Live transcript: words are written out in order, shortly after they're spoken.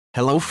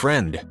Hello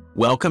friend,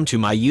 welcome to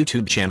my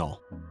YouTube channel.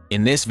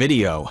 In this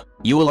video,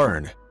 you will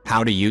learn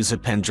how to use a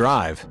pen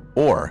drive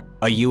or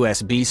a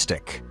USB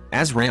stick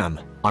as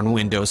RAM on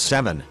Windows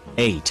 7,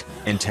 8,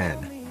 and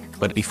 10.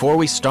 But before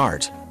we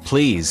start,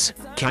 please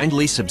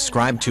kindly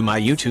subscribe to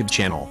my YouTube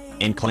channel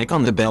and click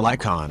on the bell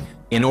icon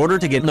in order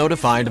to get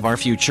notified of our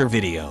future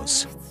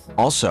videos.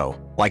 Also,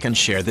 like and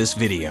share this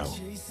video.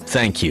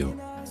 Thank you.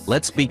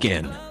 Let's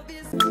begin.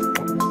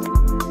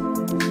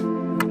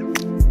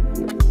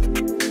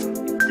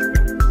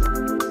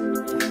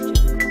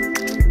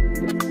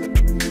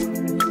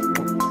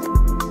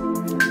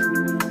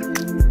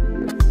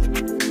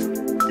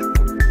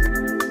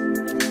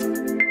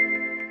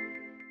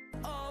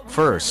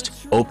 First,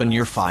 open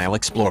your File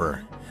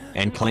Explorer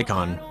and click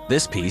on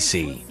this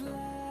PC.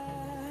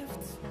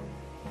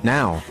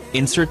 Now,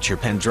 insert your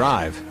pen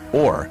drive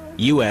or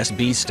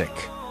USB stick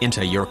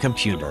into your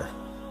computer.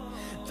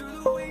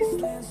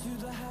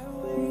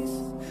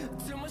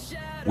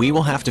 We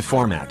will have to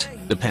format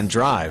the pen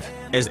drive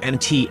as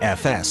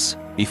NTFS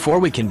before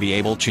we can be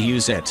able to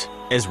use it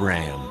as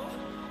RAM.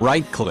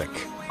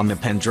 Right-click on the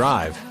pen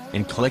drive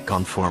and click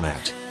on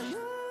Format.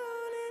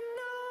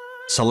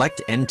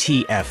 Select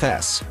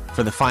NTFS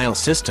for the file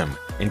system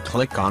and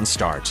click on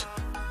Start.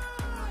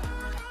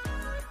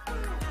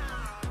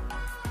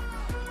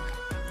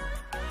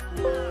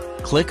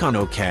 Click on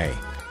OK.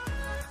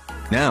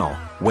 Now,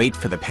 wait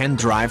for the pen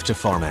drive to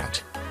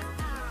format.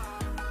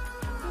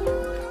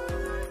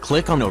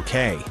 Click on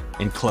OK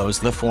and close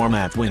the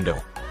format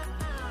window.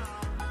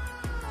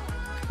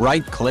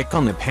 Right-click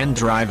on the pen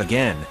drive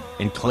again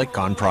and click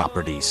on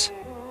Properties.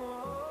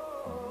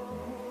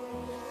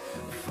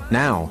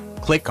 Now,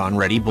 click on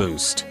Ready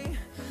Boost.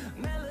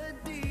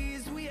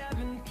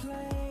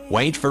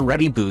 Wait for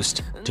Ready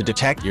Boost to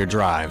detect your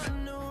drive.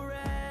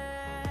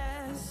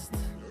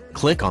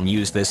 Click on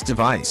Use this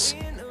device.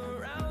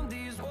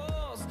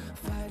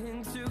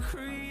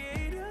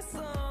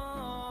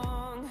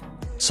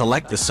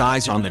 Select the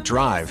size on the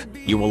drive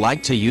you will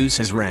like to use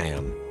as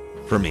RAM.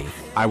 For me,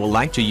 I will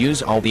like to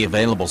use all the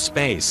available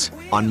space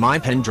on my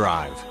pen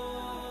drive.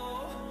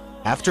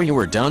 After you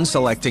are done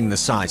selecting the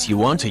size you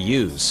want to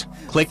use,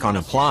 click on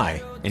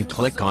Apply and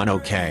click on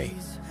OK.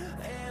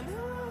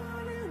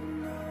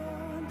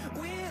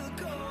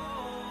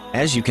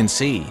 As you can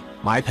see,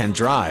 my pen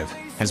drive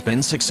has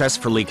been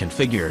successfully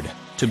configured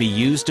to be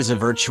used as a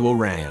virtual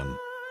RAM.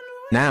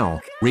 Now,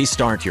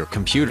 restart your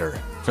computer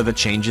for the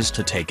changes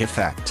to take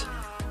effect.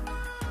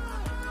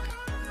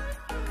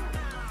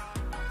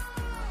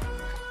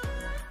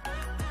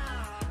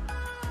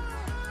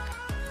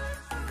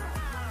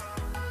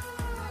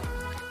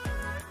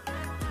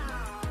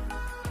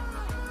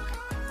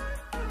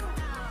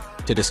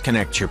 To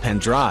disconnect your pen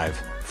drive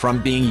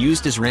from being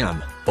used as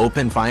RAM,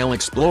 open File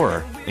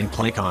Explorer and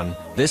click on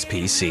this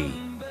PC.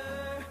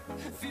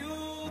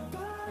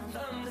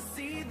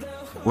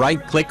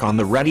 Right-click on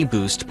the Ready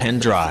Boost pen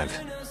drive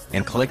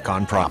and click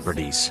on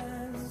Properties.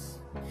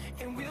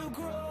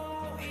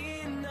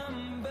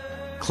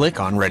 Click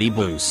on Ready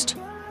Boost.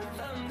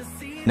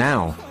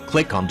 Now,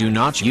 click on Do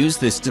Not Use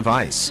this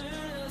device.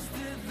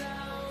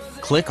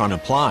 Click on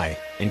Apply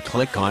and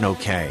click on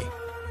OK.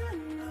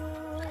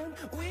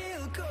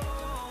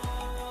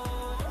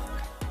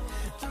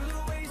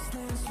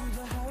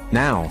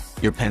 Now,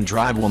 your pen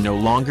drive will no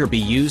longer be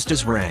used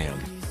as RAM.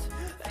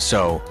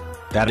 So,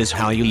 that is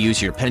how you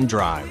use your pen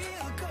drive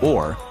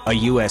or a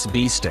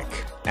USB stick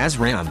as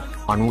RAM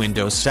on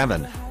Windows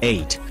 7,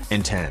 8,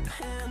 and 10.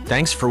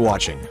 Thanks for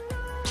watching.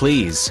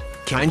 Please,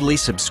 kindly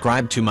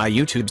subscribe to my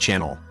YouTube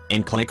channel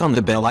and click on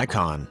the bell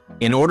icon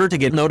in order to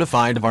get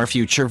notified of our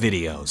future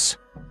videos.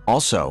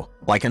 Also,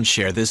 like and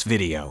share this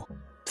video.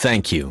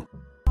 Thank you.